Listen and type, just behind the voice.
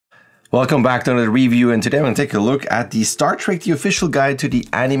Welcome back to another review, and today I'm going to take a look at the Star Trek The Official Guide to the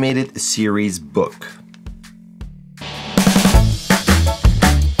Animated Series book.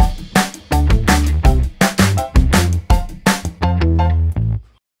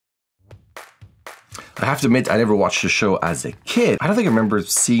 I have to admit, I never watched the show as a kid. I don't think I remember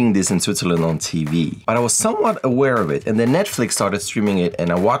seeing this in Switzerland on TV, but I was somewhat aware of it. And then Netflix started streaming it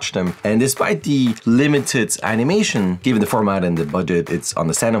and I watched them. And despite the limited animation, given the format and the budget, it's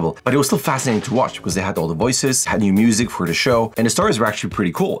understandable. But it was still fascinating to watch because they had all the voices, had new music for the show, and the stories were actually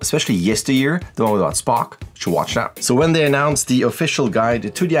pretty cool, especially Yesteryear, the one about Spock. You should watch that. So when they announced the official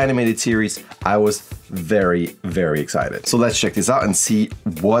guide to the animated series, I was very, very excited. So let's check this out and see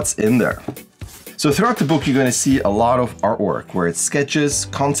what's in there. So throughout the book, you're going to see a lot of artwork where it's sketches,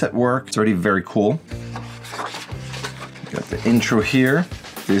 concept work. It's already very cool. Got the intro here.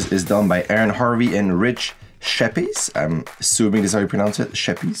 This is done by Aaron Harvey and Rich Sheppies. I'm assuming this is how you pronounce it,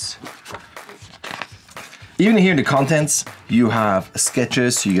 Sheppies. Even here in the contents, you have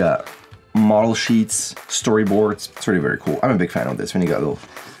sketches, you got model sheets, storyboards. It's really very cool. I'm a big fan of this. When you got little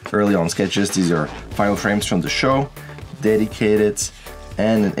early on sketches, these are final frames from the show, dedicated,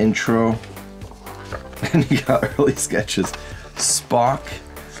 and an intro. And you got early sketches. Spock.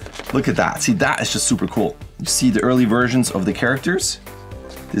 Look at that. See, that is just super cool. You see the early versions of the characters.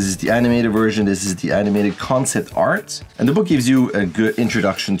 This is the animated version. This is the animated concept art. And the book gives you a good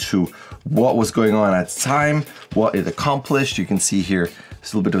introduction to what was going on at the time, what it accomplished. You can see here,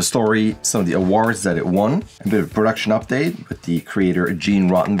 it's a little bit of a story, some of the awards that it won, a bit of a production update with the creator, Gene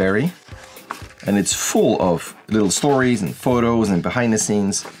Roddenberry. And it's full of little stories and photos and behind the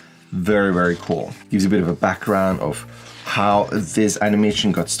scenes. Very, very cool. Gives you a bit of a background of how this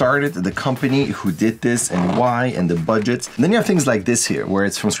animation got started, the company who did this and why, and the budget. And then you have things like this here, where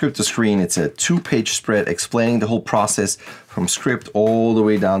it's from script to screen. It's a 2-page spread explaining the whole process from script all the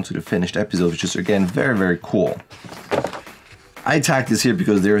way down to the finished episode, which is again, very, very cool. I tagged this here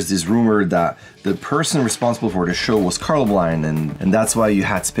because there's this rumor that the person responsible for the show was colorblind, and that's why you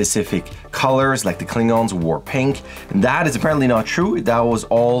had specific colors, like the Klingons wore pink. And that is apparently not true. That was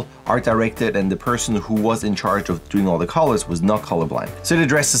all art directed, and the person who was in charge of doing all the colors was not colorblind. So it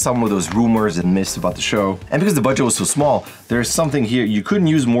addresses some of those rumors and myths about the show. And because the budget was so small, there's something here. You couldn't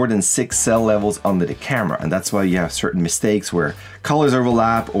use more than 6 cell levels under the camera, and that's why you have certain mistakes where colors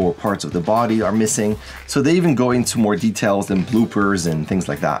overlap or parts of the body are missing. So they even go into more details than bloopers and things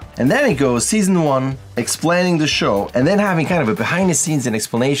like that. And then it goes season 1, explaining the show, and then having kind of a behind the scenes and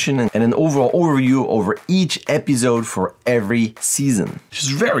explanation and an overall overview over each episode for every season, which is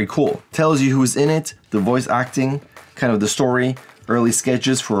very cool. Tells you who's in it, the voice acting, kind of the story, early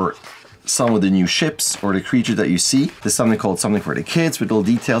sketches for some of the new ships or the creatures that you see. There's something called Something for the Kids with little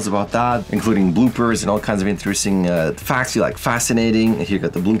details about that, including bloopers and all kinds of interesting facts you like, fascinating. And here you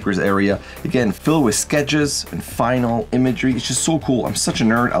got the bloopers area. Again, filled with sketches and final imagery. It's just so cool. I'm such a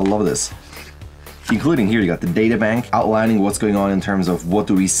nerd. I love this. Including here, you got the data bank outlining what's going on in terms of what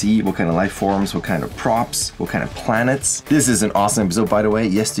do we see, what kind of life forms, what kind of props, what kind of planets. This is an awesome episode, by the way,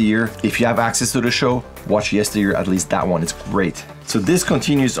 Yesteryear. If you have access to the show, watch Yesteryear, at least that one, it's great. So this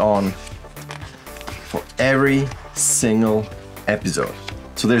continues on for every single episode.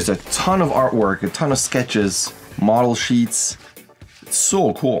 So there's a ton of artwork, a ton of sketches, model sheets. It's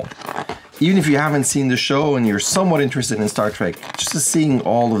so cool. Even if you haven't seen the show and you're somewhat interested in Star Trek, just seeing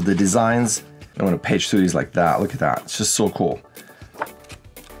all of the designs, I want to page through these like that. Look at that. It's just so cool.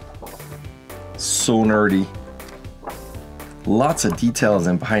 So nerdy. Lots of details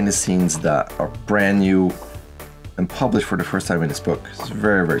and behind the scenes that are brand new and published for the first time in this book. It's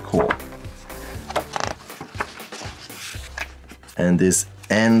very, very cool. And this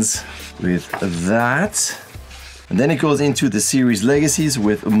ends with that. And then it goes into the series legacies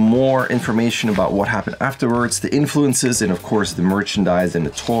with more information about what happened afterwards, the influences, and of course the merchandise and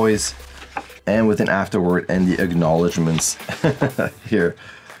the toys. And with an afterword and the acknowledgements here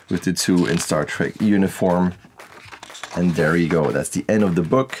with the 2 in Star Trek uniform. And there you go. That's the end of the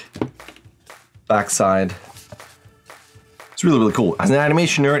book. Backside. It's really, really cool. As an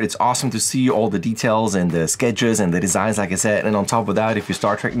animation nerd, it's awesome to see all the details and the sketches and the designs, like I said. And on top of that, if you're a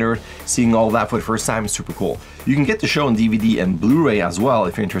Star Trek nerd, seeing all that for the first time is super cool. You can get the show on DVD and Blu-ray as well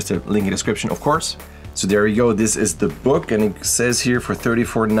if you're interested. Link in the description, of course. So there you go, this is the book, and it says here for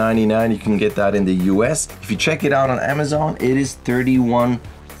 $34.99 you can get that in the US. If you check it out on Amazon, it is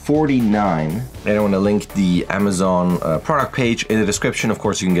 $31.49. And I want to link the Amazon product page in the description. Of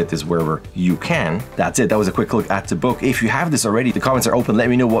course, you can get this wherever you can. That's it, that was a quick look at the book. If you have this already, the comments are open. Let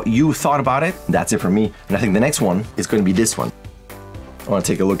me know what you thought about it. That's it for me. And I think the next one is going to be this one. I want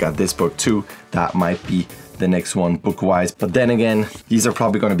to take a look at this book too. That might be the next one book-wise. But then again, these are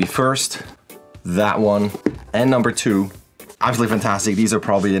probably gonna be first, that one, and number 2. Absolutely fantastic. These are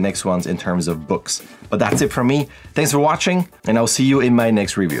probably the next ones in terms of books. But that's it from me. Thanks for watching, and I'll see you in my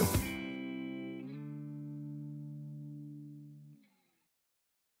next review.